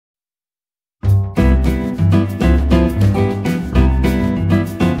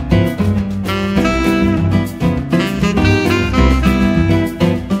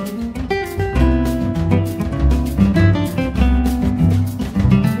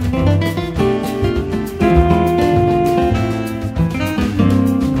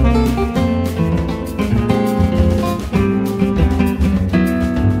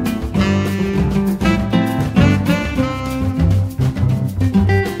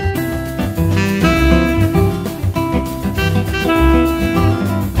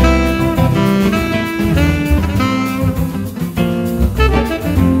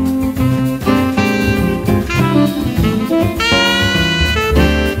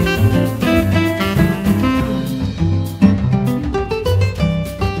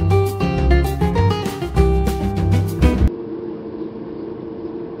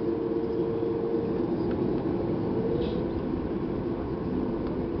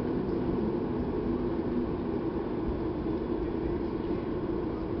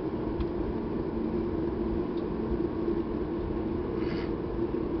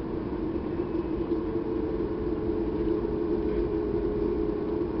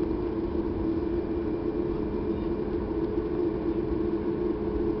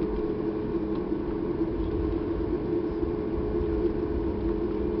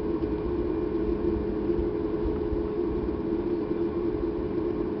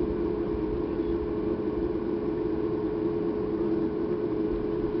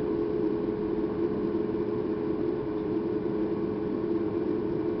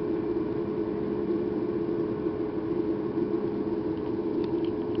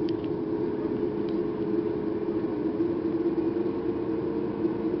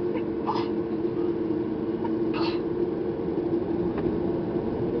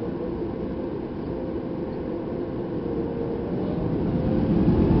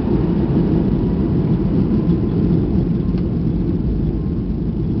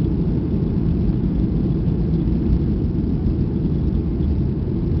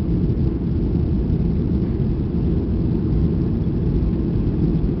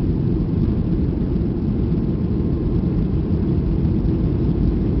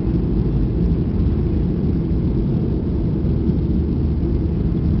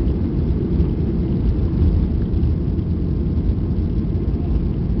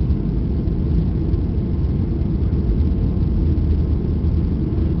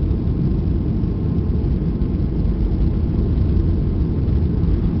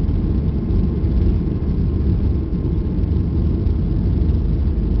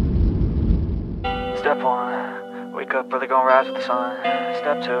Step 1, wake up early, gonna rise with the sun.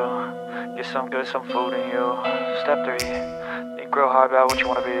 Step 2, get some good, some food in you. Step 3, think real hard about what you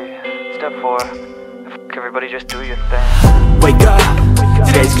wanna be. Step 4, fuck everybody, just do your thing. Wake up,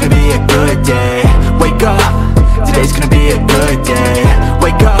 today's gonna be a good day. Wake up, today's gonna be a good day.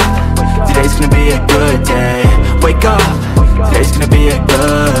 Wake up, today's gonna be a good day. Wake up, today's gonna be a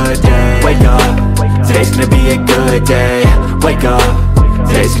good day. Wake up, today's gonna be a good day. Wake up,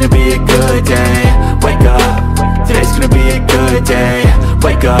 today's gonna be a good day. Wake up, today's gonna be a good day.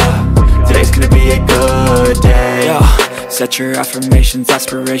 Wake up, today's gonna be a good day. Yo, set your affirmations,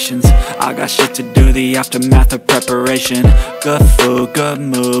 aspirations. I got shit to do, the aftermath of preparation. Good food, good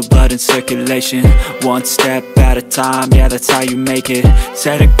mood, blood in circulation. One step at a time, yeah, that's how you make it.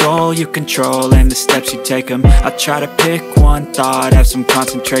 Set a goal you control and the steps you take them. I try to pick one thought, have some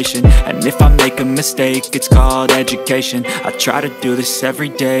concentration. And if I make a mistake, it's called education. I try to do this every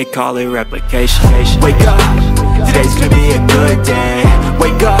day, call it replication. Wake up, today's gonna be a good day.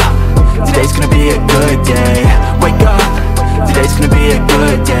 Wake up, today's gonna be a good day. Wake up, today's gonna be a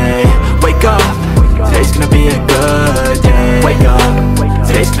good day. Wake up, today's gonna be a good day. Wake up,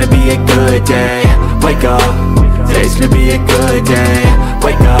 today's gonna be a good day. Wake up, today's gonna be a good day.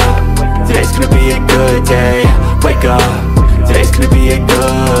 Wake up, today's gonna be a good day. Wake up, today's gonna be a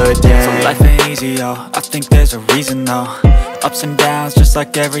good day. So life ain't easy, yo, I think there's a reason though. Ups and downs, just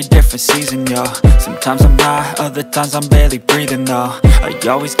like every different season, yo. Sometimes I'm high, other times I'm barely breathing, though. I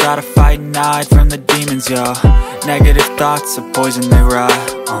always gotta fight and hide from the demons, yo. Negative thoughts are poison, they rot.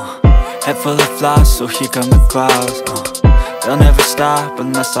 Head full of flies, so here come the clouds. They'll never stop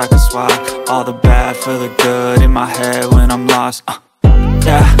unless I can swap all the bad for the good in my head when I'm lost.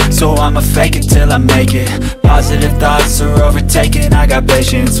 Yeah, so I'ma fake it till I make it. Positive thoughts are overtaken, I got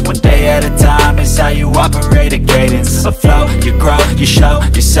patience. One day at a time is how you operate a cadence. A flow, you grow, you show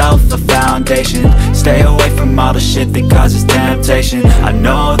yourself a foundation. Stay away from all the shit that causes temptation. I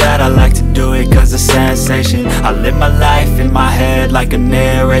know that I like to do it cause it's sensation. I live my life in my head like a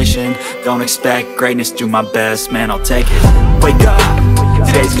narration. Don't expect greatness, do my best, man, I'll take it. Wake up,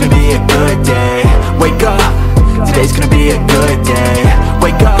 today's gonna be a good day. Wake up, today's gonna be a good day.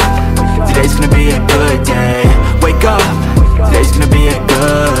 Wake up, today's gonna be a good day. Wake up, today's gonna be a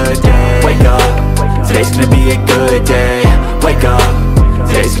good day. Wake up, today's gonna be a good day. Wake up,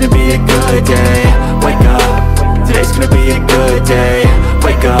 today's gonna be a good day.